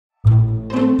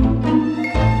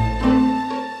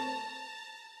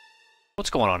What's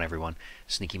going on, everyone?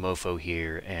 Sneaky Mofo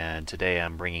here, and today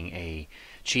I'm bringing a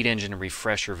Cheat Engine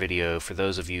refresher video for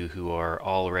those of you who are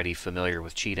already familiar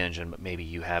with Cheat Engine, but maybe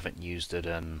you haven't used it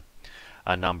in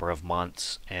a number of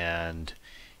months and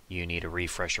you need a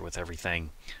refresher with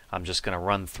everything. I'm just going to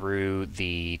run through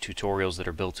the tutorials that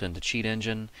are built into Cheat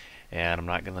Engine, and I'm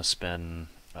not going to spend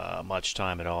much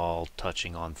time at all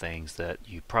touching on things that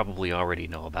you probably already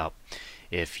know about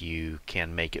if you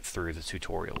can make it through the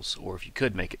tutorials, or if you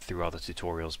could make it through all the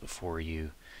tutorials before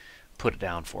you put it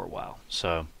down for a while.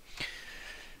 So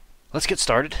let's get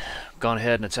started. I've gone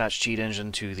ahead and attached Cheat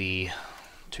Engine to the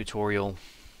tutorial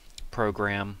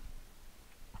program.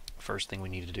 First thing we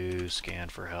need to do, scan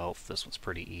for health. This one's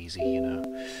pretty easy, you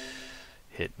know.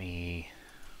 Hit me.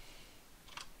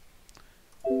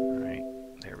 Alright,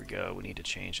 there we go. We need to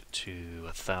change it to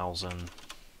 1,000,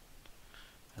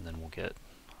 and then we'll get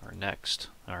our next.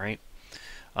 Alright,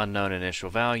 unknown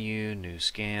initial value, new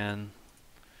scan.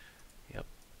 Yep,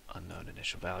 unknown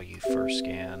initial value, first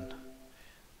scan.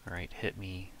 Alright, hit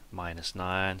me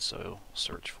 -9, so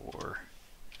search for,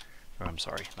 or I'm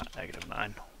sorry, not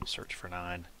 -9, we'll search for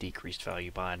 9, decreased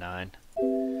value by 9.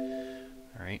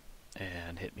 Alright,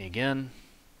 and hit me again.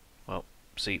 Well,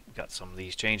 see, we've got some of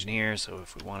these changing here, so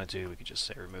if we wanted to, we could just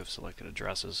say remove selected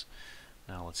addresses.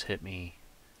 Now let's hit me.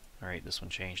 Alright, this one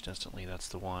changed instantly. That's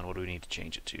the one. What do we need to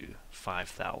change it to?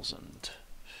 5,000.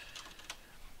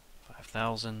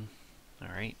 5,000.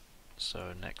 Alright,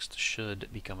 so next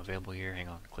should become available here. Hang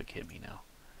on, click hit me now.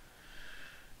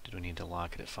 Did we need to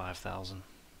lock it at 5,000?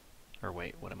 Or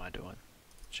wait, what am I doing?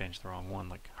 Changed the wrong one,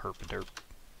 like herp a derp.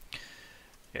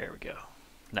 There we go.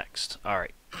 Next.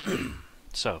 Alright.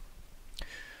 So,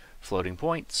 floating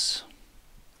points.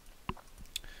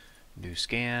 New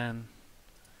scan.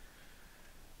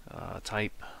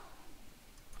 Type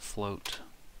float.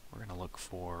 We're going to look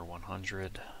for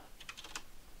 100.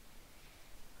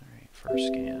 Alright, first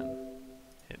scan.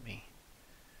 Hit me.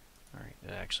 Alright,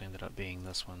 it actually ended up being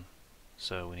this one.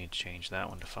 So we need to change that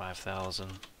one to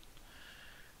 5,000.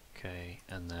 Okay,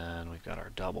 and then we've got our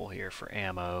double here for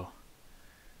ammo,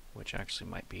 which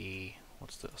actually might be,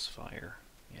 what's this, fire?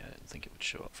 Yeah, I didn't think it would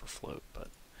show up for float, but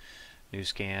new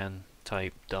scan,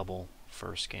 type double,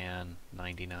 first scan,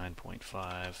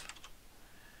 99.5.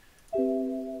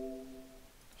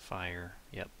 Fire,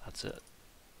 yep, that's it.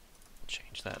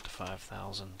 Change that to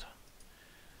 5,000.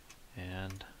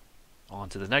 And on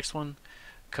to the next one,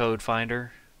 code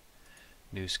finder,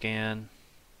 new scan.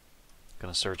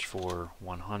 Gonna search for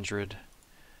 100.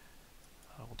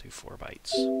 We'll do 4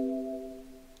 bytes.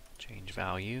 Change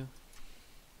value,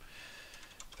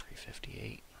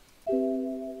 358.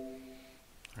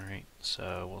 Alright,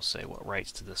 so we'll say what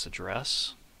writes to this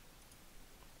address.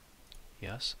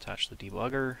 Yes, attach the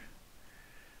debugger.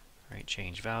 Alright,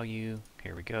 change value.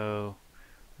 Here we go.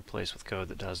 Replace with code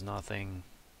that does nothing.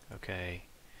 Okay.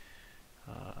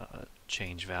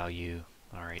 Change value.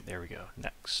 Alright, there we go.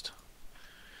 Next.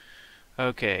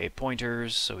 Okay,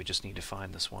 pointers. So we just need to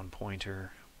find this one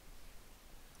pointer.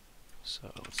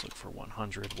 So let's look for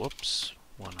 100. Whoops.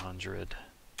 100.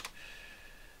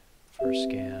 First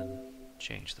scan.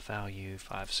 Change the value.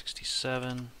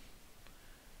 567.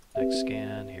 Next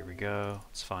scan. Here we go.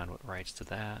 Let's find what writes to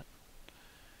that.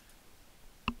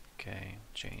 Okay,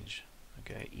 change.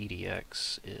 Okay,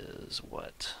 EDX is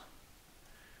what?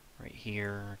 Right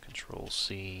here. Control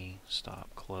C. Stop,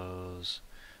 close.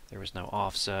 There was no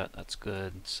offset. That's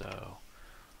good. So,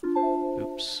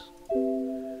 oops.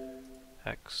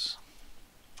 X.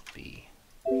 B.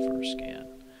 First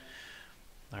scan.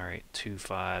 Alright,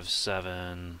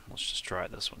 257. Let's just try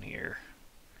this one here.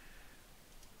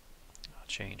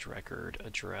 Change record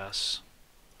address.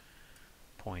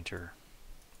 Pointer.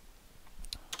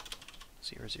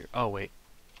 00. Oh, wait.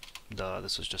 Duh,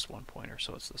 this was just one pointer,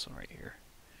 so it's this one right here.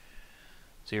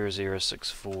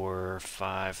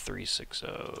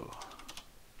 00645360.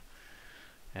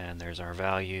 And there's our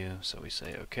value, so we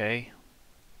say OK.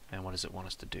 And what does it want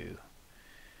us to do?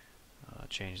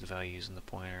 Change the value using the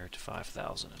pointer to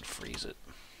 5,000 and freeze it.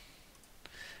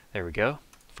 There we go.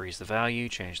 Freeze the value,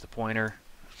 change the pointer.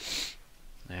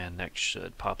 And next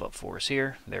should pop up for us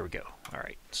here. There we go.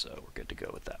 Alright, so we're good to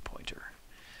go with that pointer.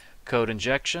 Code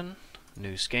injection,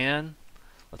 new scan.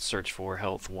 Let's search for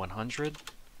health 100.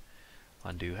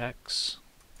 Undo hex.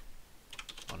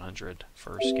 100,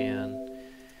 first scan.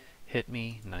 Hit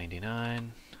me,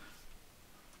 99.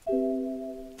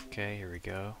 Okay, here we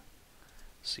go.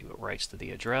 See what writes to the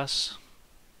address.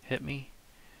 Hit me.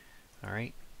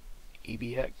 Alright.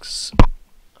 EBX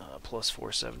plus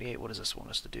 478. What does this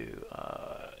want us to do?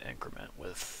 Increment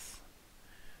with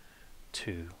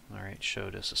 2. Alright, show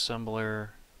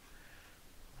disassembler.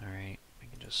 Alright, we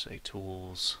can just say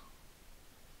tools.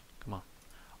 Come on.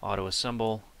 Auto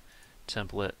assemble,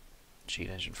 template, cheat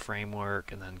engine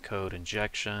framework, and then code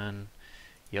injection.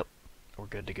 Yep, we're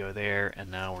good to go there. And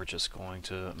now we're just going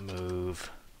to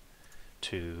move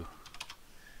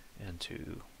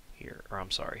into here, or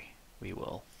I'm sorry, we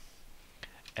will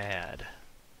add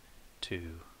to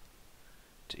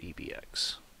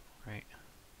EBX, right?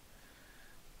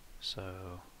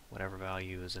 So whatever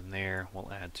value is in there,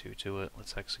 we'll add 2 to it.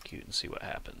 Let's execute and see what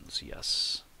happens.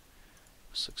 Yes.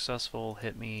 Successful.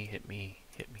 Hit me, hit me,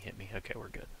 hit me, hit me. Okay, we're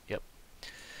good. Yep.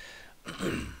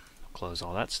 Close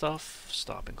all that stuff.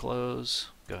 Stop and close.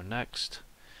 Go next.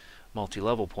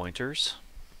 Multi-level pointers.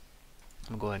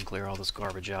 I'm going to go ahead and clear all this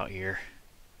garbage out here.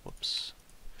 Whoops.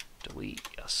 Delete.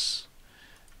 Yes.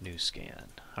 New scan.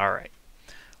 Alright.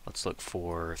 Let's look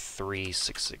for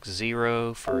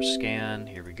 3660 first scan.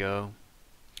 Here we go.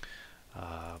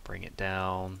 Bring it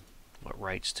down. What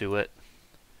writes to it?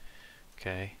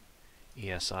 Okay.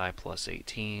 ESI plus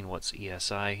 18. What's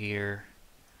ESI here?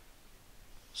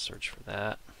 Search for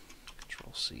that.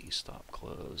 Control C. Stop.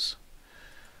 Close.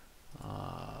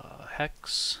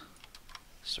 Hex.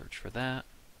 Search for that.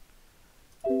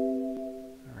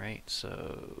 Alright,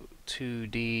 so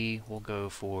 2D, we'll go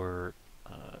for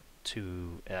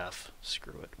 2F.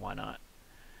 Screw it, why not?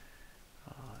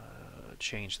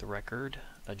 Change the record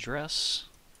address.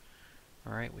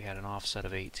 Alright, we had an offset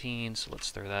of 18, so let's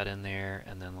throw that in there,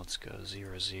 and then let's go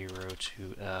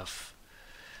 002F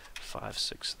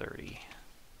 5630.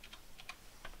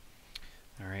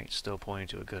 Alright, still pointing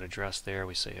to a good address there.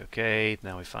 We say OK.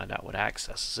 Now we find out what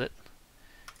accesses it.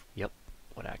 Yep,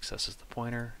 what accesses the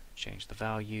pointer. Change the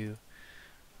value.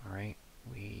 Alright,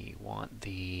 we want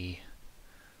the,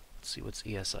 let's see, what's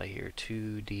ESI here?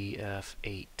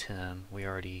 2DF810. We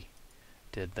already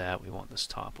did that. We want this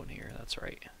top one here. That's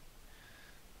right.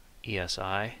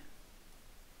 ESI.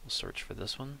 We'll search for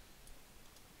this one.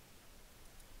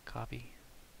 Copy.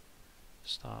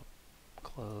 Stop.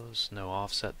 Close. No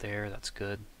offset there. That's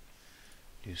good.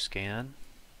 New scan.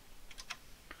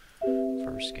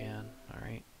 First scan.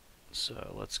 Alright.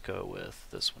 So let's go with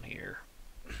this one here.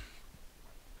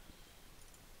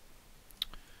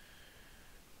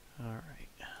 Alright.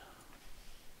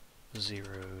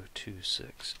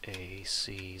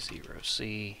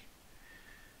 026AC0C.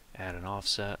 Add an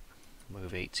offset.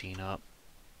 Move 18 up.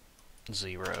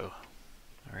 0.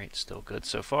 Alright, still good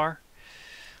so far.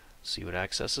 See what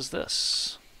accesses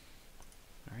this.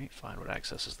 Alright, find what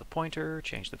accesses the pointer.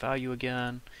 Change the value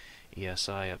again.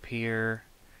 ESI up here.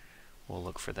 We'll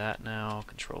look for that now.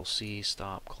 Control C,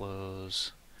 stop,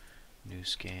 close. New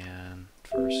scan,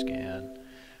 first scan.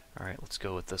 Alright, let's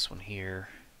go with this one here.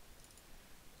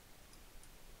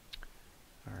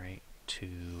 Alright,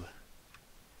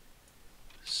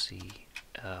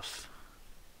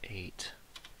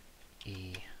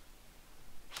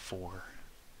 2CF8E4.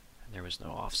 And there was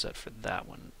no offset for that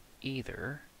one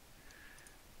either.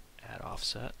 Add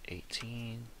offset,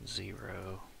 18,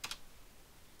 0,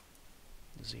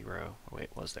 0. Oh, wait,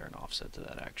 was there an offset to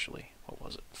that actually? What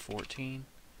was it? 14?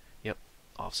 Yep,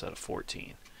 offset of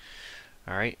 14.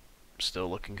 Alright, still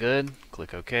looking good.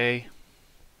 Click OK.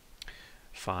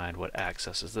 Find what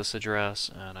accesses this address,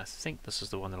 and I think this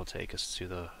is the one that'll take us to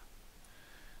the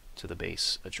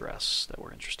base address that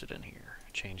we're interested in here.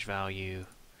 Change value.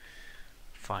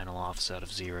 Final offset of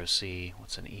 0C.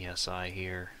 What's an ESI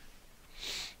here?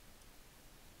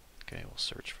 Okay, we'll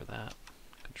search for that.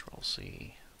 Control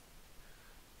C.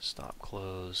 Stop,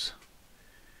 close.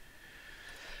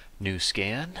 New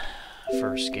scan.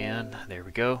 First scan. There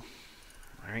we go.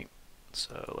 Alright,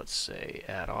 so let's say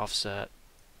add offset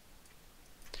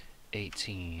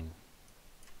 18,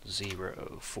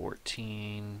 0,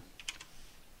 14,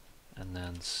 and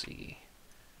then C.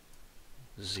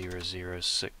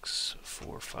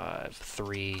 00645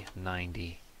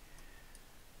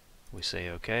 We say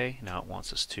OK. Now it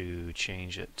wants us to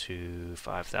change it to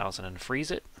 5000 and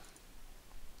freeze it.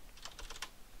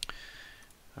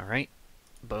 Alright,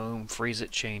 boom, freeze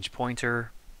it, change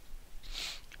pointer.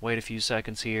 Wait a few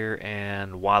seconds here,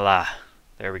 and voila,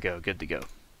 there we go, good to go.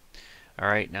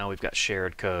 Alright, now we've got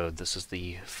shared code. This is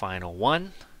the final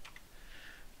one.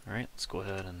 Alright, let's go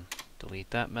ahead and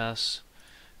delete that mess.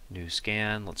 New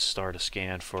scan. Let's start a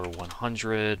scan for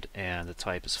 100, and the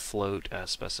type is float as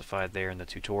specified there in the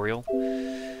tutorial.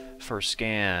 First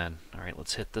scan. Alright,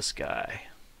 let's hit this guy.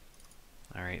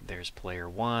 Alright, there's player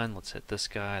 1. Let's hit this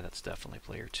guy. That's definitely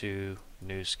player 2.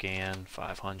 New scan,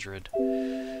 500.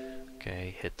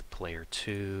 Okay, hit the player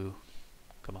 2.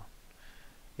 Come on.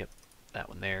 Yep, that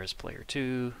one there is player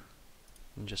 2.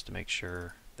 And just to make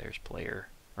sure, there's player,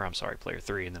 or I'm sorry, player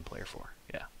 3 and then player 4.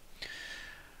 Yeah.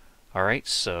 Alright,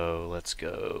 so let's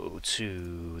go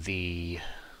to the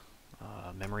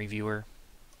memory viewer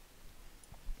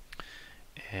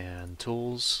and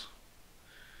tools,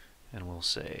 and we'll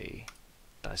say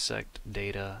dissect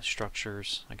data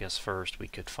structures. I guess first we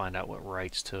could find out what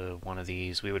writes to one of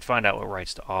these. We would find out what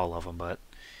writes to all of them, but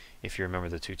if you remember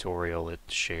the tutorial, it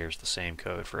shares the same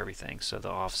code for everything, so the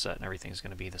offset and everything is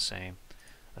going to be the same.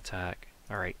 Attack.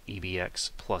 Alright,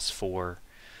 EBX plus 4.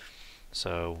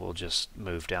 So we'll just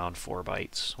move down 4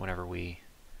 bytes whenever we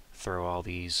throw all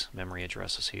these memory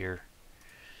addresses here.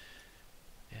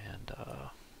 And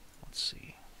let's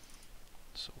see.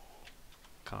 So we'll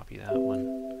copy that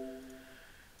one,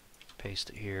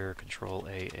 paste it here, Control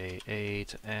A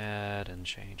to add, and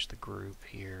change the group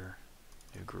here.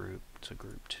 New group to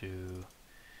group 2,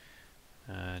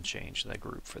 and change that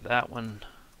group for that one.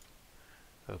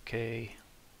 OK.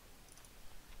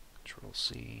 Control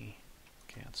C,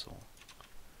 cancel.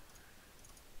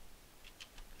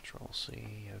 Control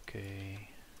C, OK.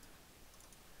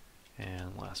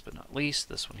 And last but not least,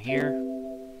 this one here,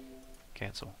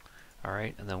 cancel.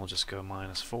 Alright, and then we'll just go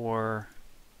 -4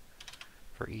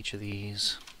 for each of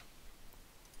these.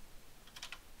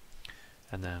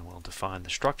 And then we'll define the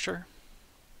structure.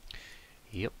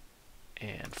 Yep,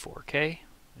 and 4K.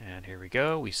 And here we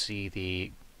go. We see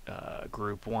the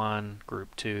group 1,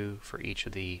 group 2 for each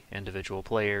of the individual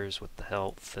players with the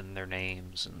health and their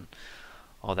names and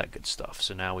all that good stuff.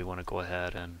 So now we want to go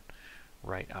ahead and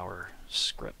write our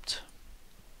script.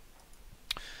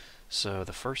 So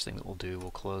the first thing that we'll do,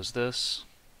 we'll close this,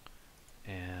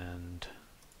 and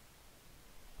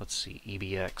let's see,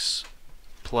 EBX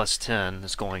plus 10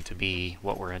 is going to be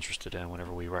what we're interested in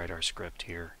whenever we write our script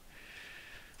here.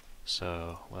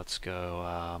 So let's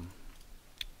go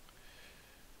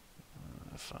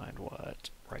find what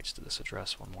writes to this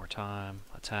address one more time.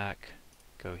 Attack,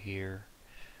 go here,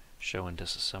 show in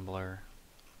disassembler.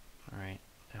 Alright,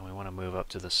 and we want to move up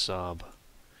to the sub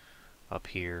up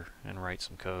here and write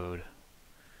some code,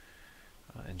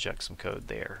 inject some code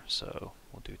there. So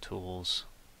we'll do tools,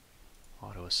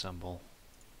 auto assemble.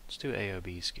 Let's do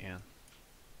AOB scan.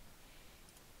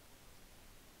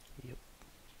 Yep.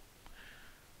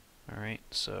 Alright,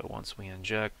 so once we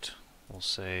inject, we'll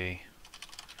say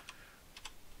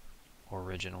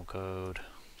original code.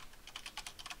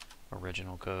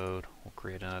 Original code. We'll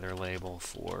create another label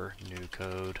for new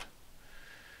code.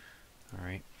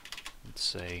 Alright, let's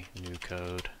say new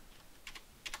code.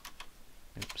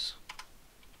 Oops.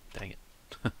 Dang it.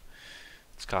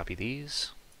 Let's copy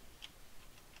these.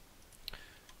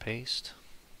 Paste.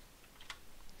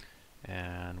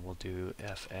 And we'll do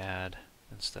fadd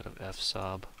instead of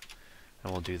fsub.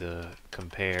 And we'll do the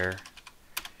compare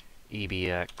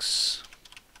EBX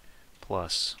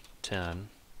plus 10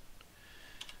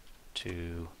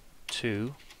 to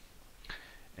 2,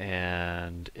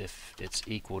 and if it's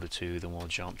equal to 2, then we'll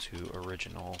jump to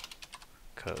original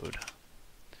code.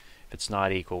 If it's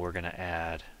not equal, we're going to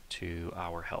add to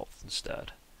our health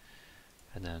instead,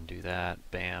 and then do that.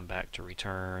 Bam, back to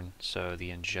return. So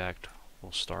the inject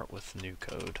will start with new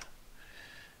code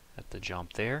at the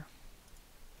jump there,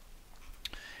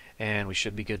 and we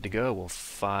should be good to go. We'll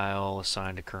file,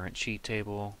 assign to current cheat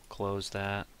table, close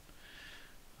that.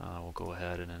 We'll go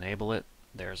ahead and enable it.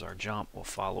 There's our jump. We'll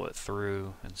follow it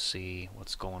through and see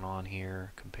what's going on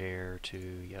here. Compare to,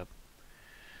 yep.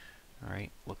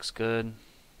 Alright, looks good.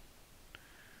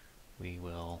 We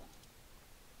will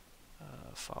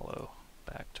follow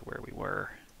back to where we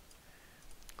were.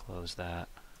 Close that,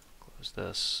 close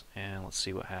this, and let's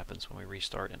see what happens when we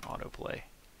restart in autoplay.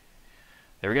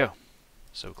 There we go.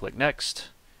 So click next,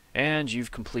 and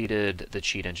you've completed the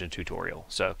cheat engine tutorial.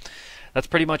 So that's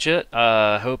pretty much it.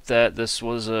 I hope that this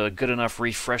was a good enough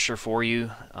refresher for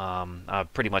you. I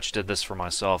pretty much did this for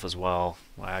myself as well.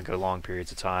 I go long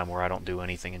periods of time where I don't do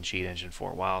anything in cheat engine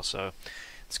for a while, so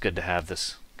it's good to have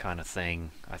this kind of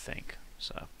thing, I think.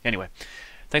 So anyway,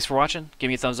 thanks for watching. Give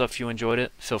me a thumbs up if you enjoyed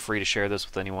it. Feel free to share this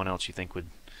with anyone else you think would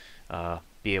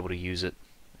be able to use it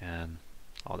and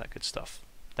all that good stuff.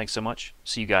 Thanks so much.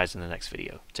 See you guys in the next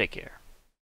video. Take care.